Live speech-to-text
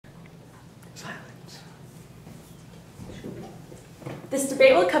Silence. This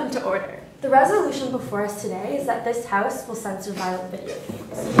debate will come to order. The resolution before us today is that this House will censor violent video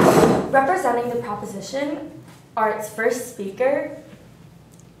games. Representing the proposition are its first speaker,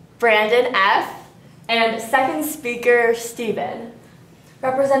 Brandon F., and second speaker, Stephen.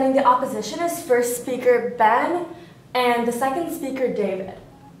 Representing the opposition is first speaker, Ben, and the second speaker, David.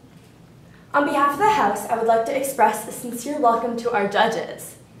 On behalf of the House, I would like to express a sincere welcome to our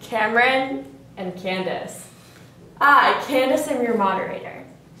judges, Cameron and Candace. I, Candace, am your moderator.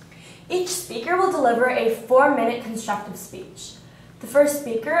 Each speaker will deliver a 4-minute constructive speech. The first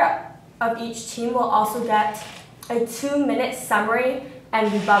speaker of each team will also get a 2-minute summary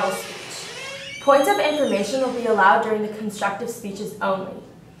and rebuttal speech. Points of information will be allowed during the constructive speeches only.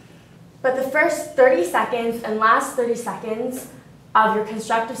 But the first 30 seconds and last 30 seconds of your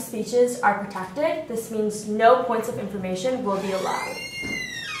constructive speeches are protected. This means no points of information will be allowed.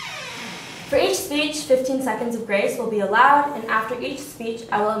 For each speech, 15 seconds of grace will be allowed, and after each speech,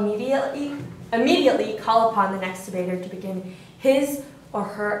 I will immediately call upon the next debater to begin his or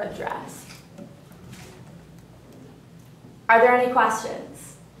her address. Are there any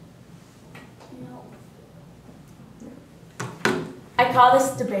questions? No. I call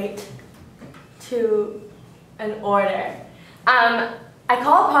this debate to an order. I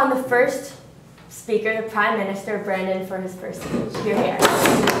call upon the first speaker, the Prime Minister, Brandon, for his first speech. Hear, hear.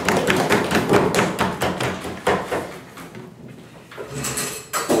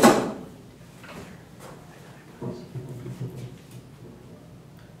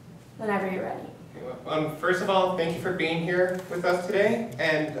 Whenever you're ready. First of all, thank you for being here with us today.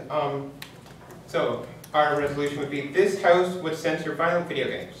 And so our resolution would be this House would censor violent video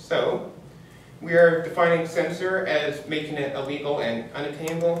games. So we are defining censor as making it illegal and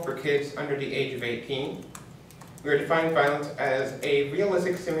unattainable for kids under the age of 18. We are defining violence as a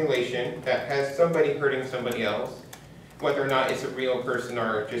realistic simulation that has somebody hurting somebody else, whether or not it's a real person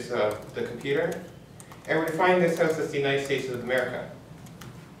or just the computer. And we're defining this House as the United States of America.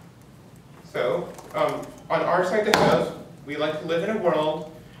 So, on our side of the House, we like to live in a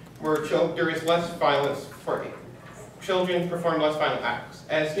world where there is less violence for children perform less violent acts.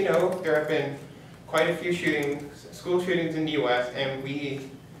 As you know, there have been quite a few shootings, school shootings in the US, and we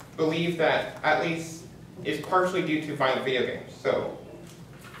believe that at least is partially due to violent video games. So,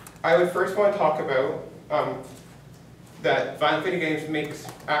 I would first want to talk about that violent video games makes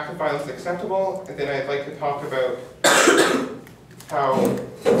acts of violence acceptable, and then I'd like to talk about how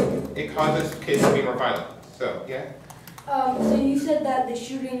it causes kids to be more violent. So, yeah? So you said that the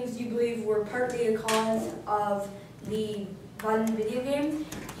shootings you believe were partly a cause of the violent video games.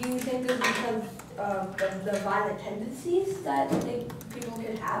 Do you think it's because of the violent tendencies that people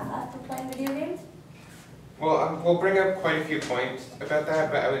can have after playing video games? Well, we'll bring up quite a few points about that,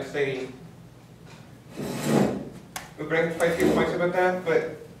 but I would say we'll bring up quite a few points about that,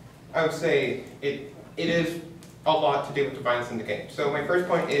 but I would say it is a lot to do with the violence in the game. So my first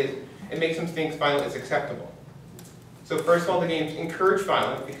point is it makes them think violence is acceptable. So first of all, the games encourage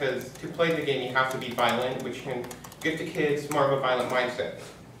violence because to play the game you have to be violent, which can give the kids more of a violent mindset.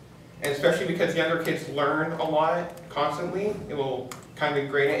 And especially because younger kids learn a lot constantly, it will kind of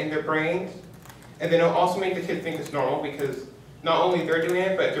ingrain it in their brains. And then it'll also make the kids think it's normal because not only they're doing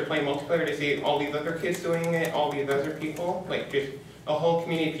it, but if they're playing multiplayer, they see all these other kids doing it, all these other people, like just a whole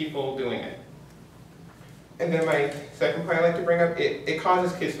community of people doing it. And then my second point I'd like to bring up, it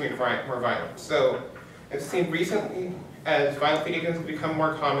causes kids to be more violent. So I've seen recently, as violent video games have become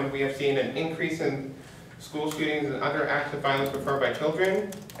more common, we have seen an increase in school shootings and other acts of violence performed by children.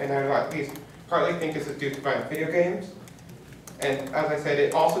 And I at least partly think this is due to violent video games. And as I said,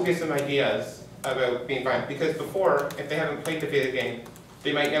 it also gives them ideas about being violent. Because before, if they haven't played the video game,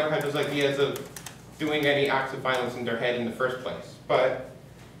 they might never have those ideas of doing any acts of violence in their head in the first place. But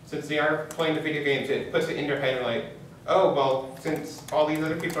since they are playing the video games, it puts it in their head and like, oh, well, since all these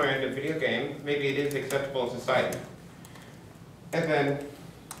other people are in the video game, maybe it is acceptable in society. And then,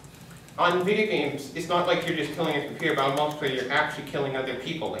 on video games, it's not like you're just killing a computer, but on multiplayer, you're actually killing other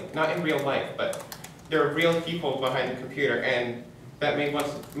people. Like, not in real life, but there are real people behind the computer, and that may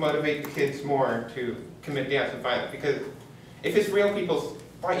motivate the kids more to commit the acts of violence. Because if it's real people,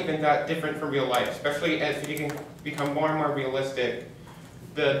 it's not even that different from real life, especially as video games become more and more realistic.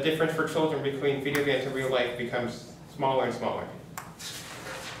 The difference for children between video games and real life becomes smaller and smaller.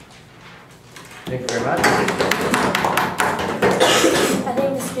 Thank you very much. I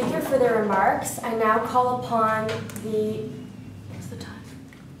thank the speaker for their remarks. I now call upon what's the time?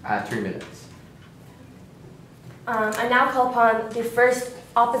 3 minutes. I now call upon the first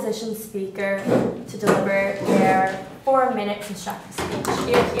opposition speaker to deliver their 4-minute constructive speech.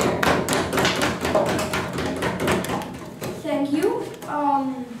 Here, here.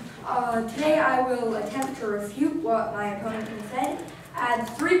 Today I will attempt to refute what my opponent has said, add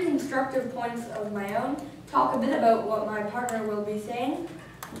 3 constructive points of my own, talk a bit about what my partner will be saying,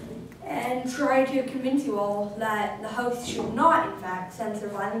 and try to convince you all that the host should not, in fact, censor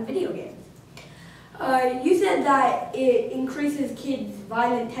violent video games. You said that it increases kids'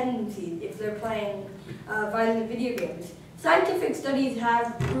 violent tendencies if they're playing violent video games. Scientific studies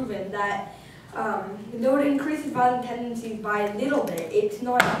have proven that though it increases violent tendencies by a little bit, it's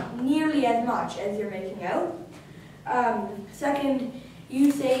not nearly as much as you're making out. Second,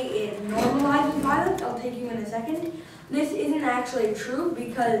 you say it normalizes violence. I'll take you in a second. This isn't actually true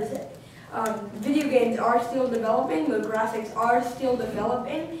because video games are still developing, the graphics are still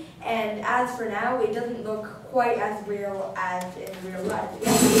developing, and as for now, it doesn't look quite as real as in real life.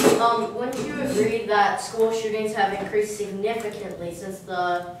 Yeah. Wouldn't you agree that school shootings have increased significantly since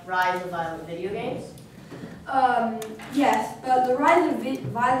the rise of violent video games? Yes, but the rise of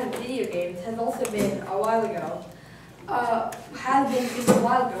violent video games has also been a while ago.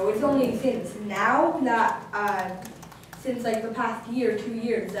 It's only since now that, since like the past year, 2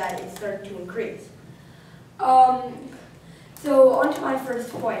 years, that it's started to increase. So on to my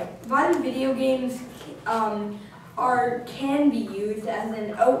first point. Violent video games can be used as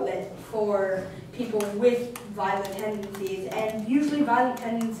an outlet for people with violent tendencies, and usually violent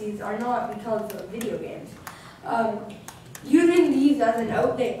tendencies are not because of video games. Using these as an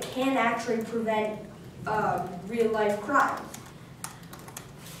outlet can actually prevent real-life crimes.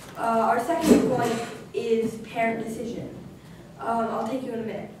 Our second point is parent decision. I'll take you in a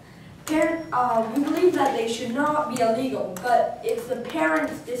minute. We believe that they should not be illegal, but it's the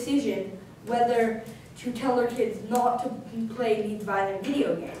parent's decision whether to tell their kids not to play these violent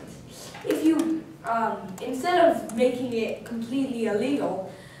video games. If you, instead of making it completely illegal,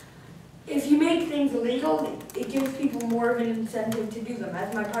 if you make things illegal, it gives people more of an incentive to do them,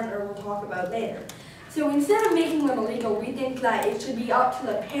 as my partner will talk about later. So instead of making them illegal, we think that it should be up to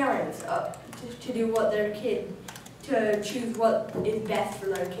the parents to do what their kid, to choose what is best for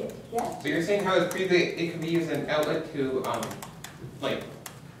their kid. Yeah? So you're saying how it could be used as an outlet to,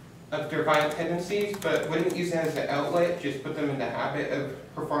 of their violent tendencies, but wouldn't use it as an outlet, just put them in the habit of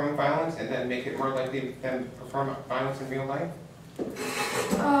performing violence and then make it more likely for them to perform violence in real life?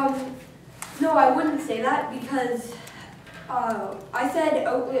 No, I wouldn't say that because I said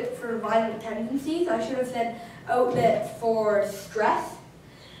outlet for violent tendencies. I should have said outlet for stress.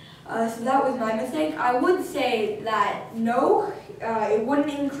 So that was my mistake. I would say that no, it wouldn't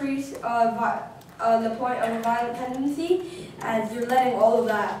increase the point of a violent tendency, as you're letting all of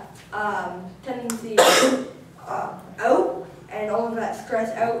that tendency out and all of that stress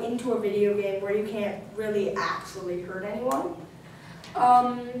out into a video game where you can't really actually hurt anyone.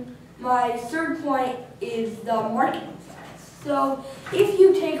 My third point is the marketing side. So if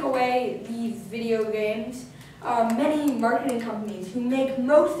you take away these video games, many marketing companies who make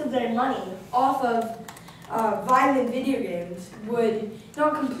most of their money off of violent video games would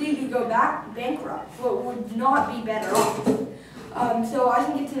not completely go bankrupt, but would not be better off. So I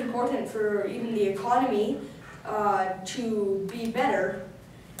think it's important for even the economy to be better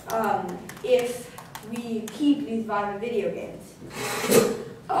if we keep these violent video games.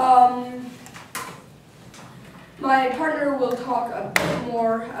 My partner will talk a bit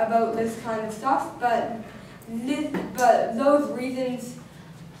more about this kind of stuff, but those reasons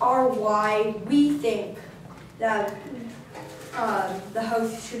are why we think that the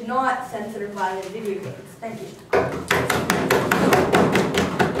host should not censor violent video games. Thank you.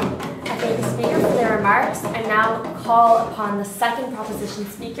 I thank the speaker for their remarks, and now call upon the second proposition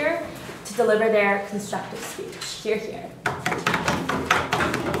speaker to deliver their constructive speech. Hear, hear.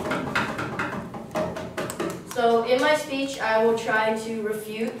 So in my speech, I will try to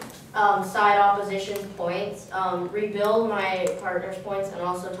refute side opposition's points, rebuild my partner's points, and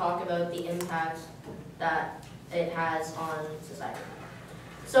also talk about the impacts that it has on society.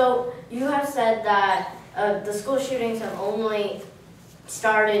 So you have said that the school shootings have only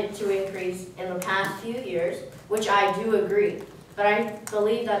started to increase in the past few years, which I do agree. But I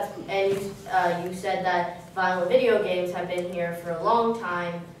believe that, and you said that violent video games have been here for a long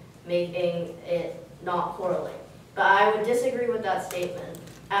time, making it not correlate. But I would disagree with that statement,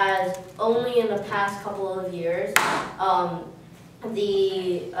 as only in the past couple of years,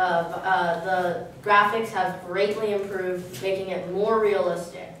 the graphics have greatly improved, making it more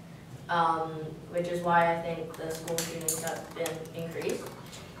realistic, which is why I think the school shootings have been increased.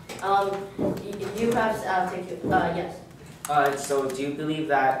 You have, yes. So do you believe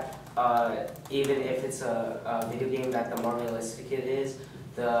that even if it's a video game, that the more realistic it is,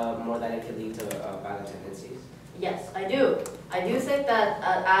 the more that it could lead to violent tendencies? Yes, I do. I do think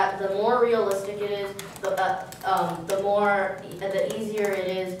that the more realistic it is, the easier it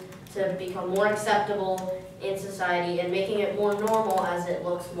is to become more acceptable in society and making it more normal as it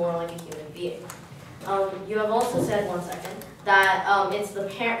looks more like a human being. You have also said, one second, that it's the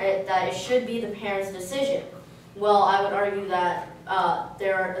parent that it should be the parent's decision. Well, I would argue that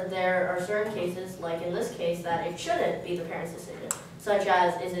there are certain cases, like in this case, that it shouldn't be the parent's decision. Such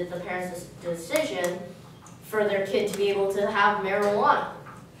as, is it the parent's decision for their kid to be able to have marijuana?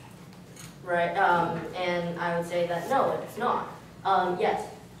 Right? And I would say that no, it's not. Yes.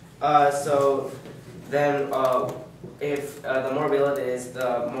 So then, if the more real it is,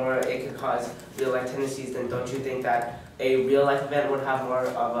 the more it could cause real-life tendencies, then don't you think that a real-life event would have more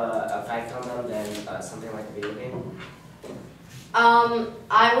of a effect on them than something like a video game?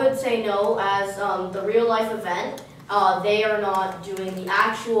 I would say no, as the real-life event, they are not doing the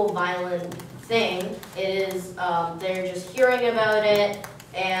actual violent thing. It is, they're just hearing about it,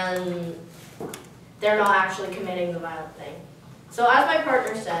 and they're not actually committing the violent thing. So as my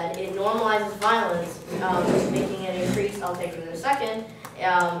partner said, it normalizes violence, making it increase. I'll take it in a second.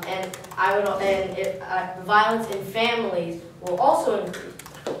 The violence in families will also increase.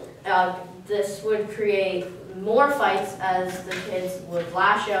 This would create more fights as the kids would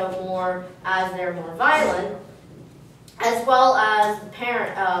lash out more as they're more violent, as well as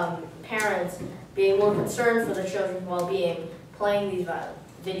parents being more concerned for their children's well-being playing these violent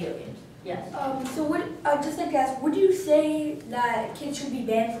video games. Yes. So what, I'd just like to ask, would you say that kids should be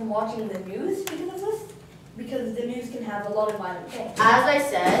banned from watching the news because of this? Because the news can have a lot of violent things. As I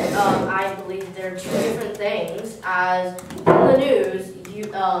said, I believe there are two different things. As in the news,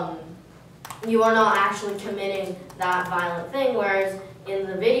 you are not actually committing that violent thing, whereas in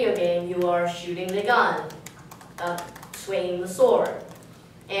the video game, you are shooting the gun, swinging the sword.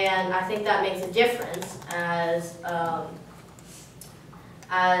 And I think that makes a difference as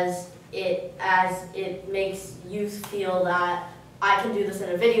it makes youth feel that I can do this in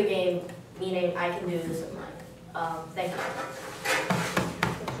a video game, meaning I can do this in life. Thank you.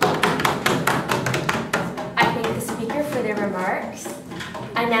 I thank the speaker for their remarks.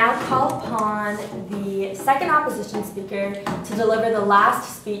 I now call upon the second opposition speaker to deliver the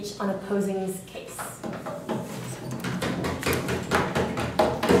last speech on opposing's case.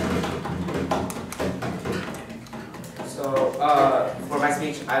 So, for my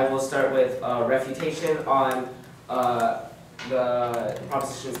speech, I will start with refutation on the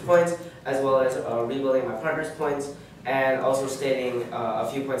proposition's points, as well as rebuilding my partner's points, and also stating a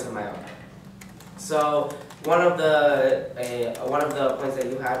few points of my own. So, one of the points that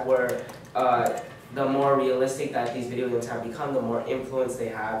you had were the more realistic that these video games have become, the more influence they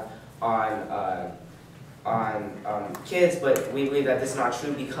have on kids. But we believe that this is not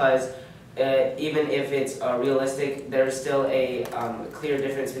true because even if it's realistic, there is still a clear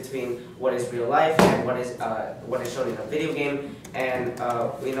difference between what is real life and what is shown in a video game. And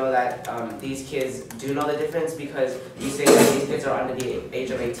we know that these kids do know the difference because you say that these kids are under the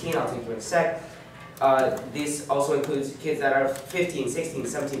age of 18. I'll take you in a sec. This also includes kids that are 15, 16,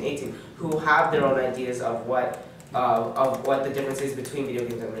 17, 18, who have their own ideas of what the difference is between video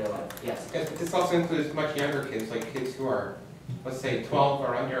games and real life. Yes? Yes, but this also includes much younger kids, like kids who are, let's say, 12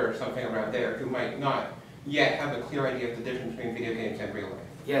 or under or something around there, who might not yet have a clear idea of the difference between video games and real life.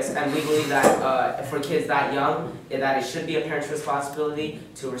 Yes, and we believe that for kids that young, that it should be a parent's responsibility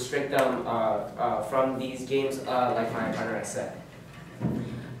to restrict them from these games, like my partner has said.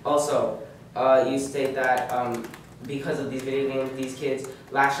 Also, you state that because of these video games, these kids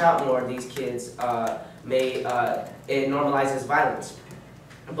lash out more. These kids it normalizes violence.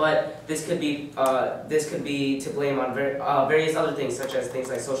 But this could be to blame on various other things, such as things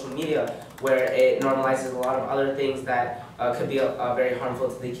like social media, where it normalizes a lot of other things that could be very harmful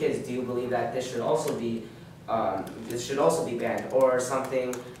to the kids. Do you believe that this should also be banned, or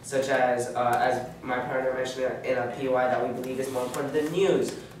something such as my partner mentioned in a POI that we believe is more important than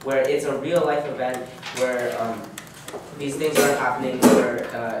news, where it's a real life event where these things are happening, where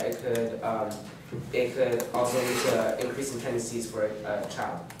it could also lead to increasing tendencies for a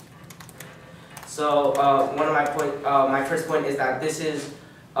child. So one of my first point is that this is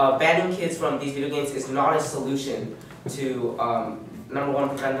banning kids from these video games is not a solution to number one,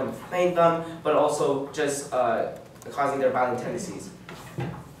 prevent them from playing them, but also just causing their violent tendencies.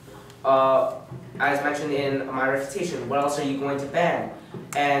 As mentioned in my refutation, what else are you going to ban?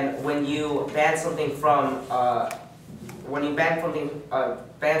 And when you ban something from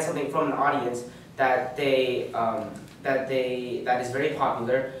ban something from an audience that is very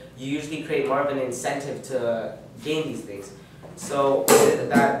popular, you usually create more of an incentive to gain these things. So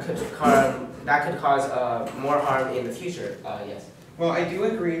that could cause more harm in the future. Yes. Well, I do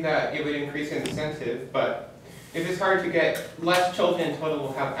agree that it would increase incentive, but if it's hard to get, less children in total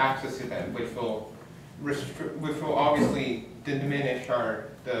will have access to them, which will obviously diminish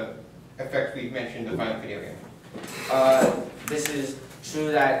the effects we've mentioned of violent video games. This is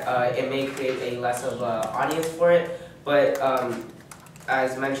true that it may create a less of an audience for it, but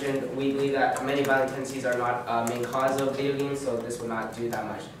as mentioned, we believe that many violent tendencies are not a main cause of video games, so this will not do that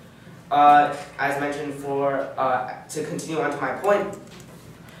much. As mentioned, to continue on to my point,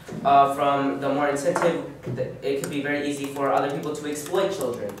 from the more incentive, it could be very easy for other people to exploit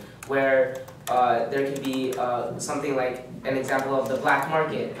children, where there could be something like an example of the black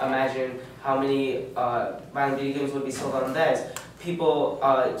market. Imagine how many violent video games would be sold on this.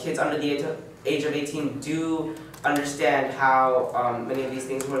 Kids under the age of 18 do understand how many of these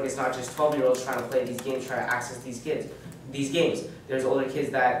things work. It's not just 12-year-olds trying to play these games, trying to access these games. There's older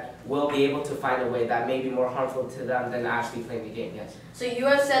kids that will be able to find a way that may be more harmful to them than actually playing the game, yes. So you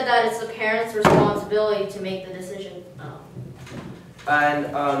have said that it's the parents' responsibility to make the decision. And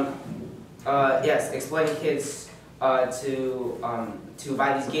yes, exploiting kids to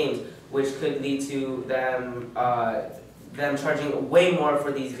buy these games, which could lead to them charging way more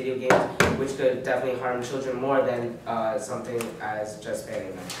for these video games, which could definitely harm children more than something as just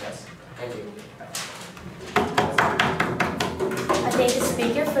banning them. Yes. Thank you. I thank the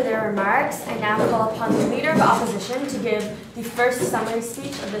speaker for their remarks. I now call upon the Leader of Opposition to give the first summary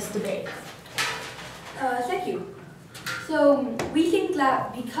speech of this debate. Thank you. So we think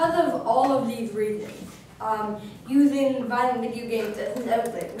that because of all of these reasons, using violent video games as an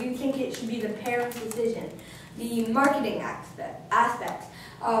outlet, we think it should be the parents' decision. The marketing aspects.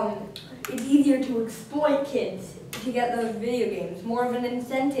 It's easier to exploit kids to get those video games, more of an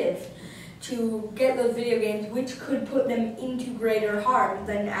incentive to get those video games, which could put them into greater harm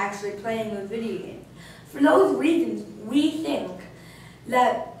than actually playing those video games. For those reasons, we think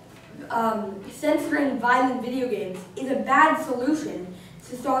that censoring violent video games is a bad solution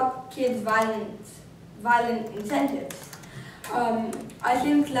to stop kids' violent incentives. I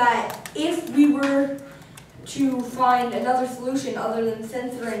think that if we were to find another solution other than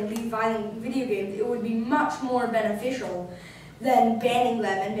censoring these violent video games, it would be much more beneficial than banning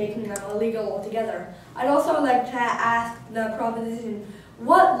them and making them illegal altogether. I'd also like to ask the proposition,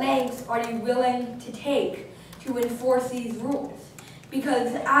 what lengths are you willing to take to enforce these rules?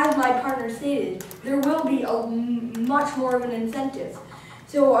 Because as my partner stated, there will be much more of an incentive.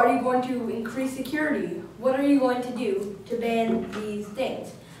 So are you going to increase security? What are you going to do to ban these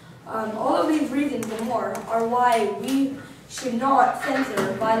things? All of these reasons and more are why we should not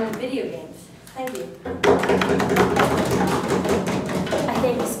censor violent video games. Thank you. I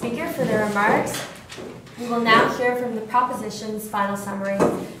thank the speaker for their remarks. We will now hear from the proposition's final summary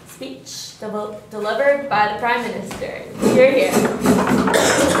speech delivered by the Prime Minister. Hear, hear.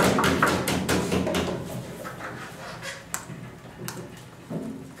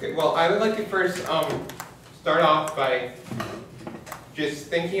 Okay, well, I would like to first start off by just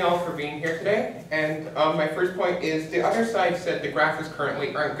thanking you all for being here today. And my first point is the other side said the graphics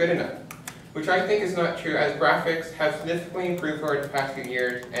currently aren't good enough, which I think is not true, as graphics have significantly improved over the past few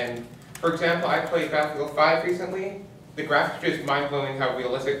years. And for example, I played Battlefield 5 recently. The graphics are just mind-blowing how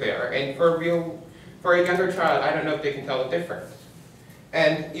realistic they are. And for a younger child, I don't know if they can tell the difference.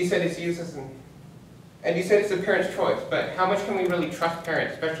 And you said it's used as it's a parent's choice, but how much can we really trust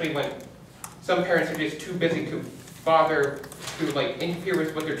parents, especially when some parents are just too busy to bother to interfere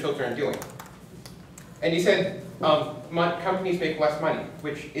with what their children are doing? And you said companies make less money,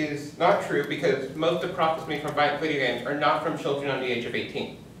 which is not true because most of the profits made from violent video games are not from children under the age of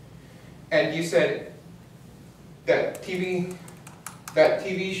 18. And you said that TV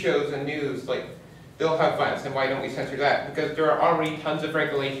shows and news, they'll have violence, and why don't we censor that? Because there are already tons of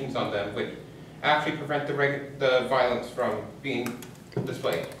regulations on them which actually prevent the violence from being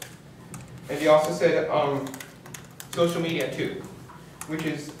displayed. And you also said social media too, which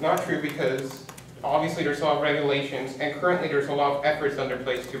is not true because obviously there's a lot of regulations, and currently there's a lot of efforts under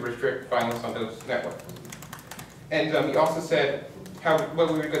place to restrict violence on those networks. And you also said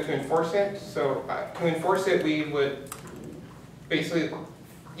what we would go to enforce it. So to enforce it, we would basically,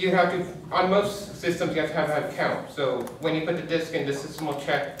 you have to, on most systems, you have to have an account. So when you put the disc in, the system will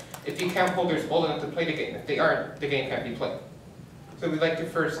check if the account holder is old enough to play the game. If they aren't, the game can't be played. So we'd like to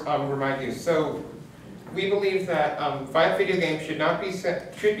first remind you. So we believe that violent video games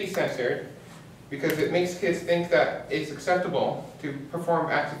should be censored because it makes kids think that it's acceptable to perform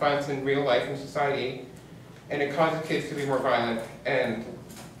acts of violence in real life in society, and it causes kids to be more violent. And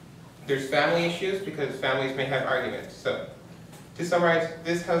there's family issues because families may have arguments. So To summarize,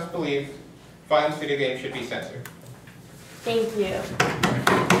 this House believes violence video games should be censored. Thank you.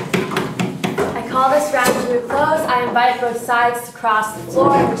 I call this round to a close. I invite both sides to cross the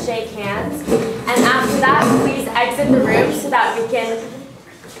floor and shake hands. And after that, please exit the room so that we can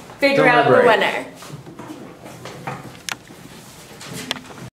figure out the winner.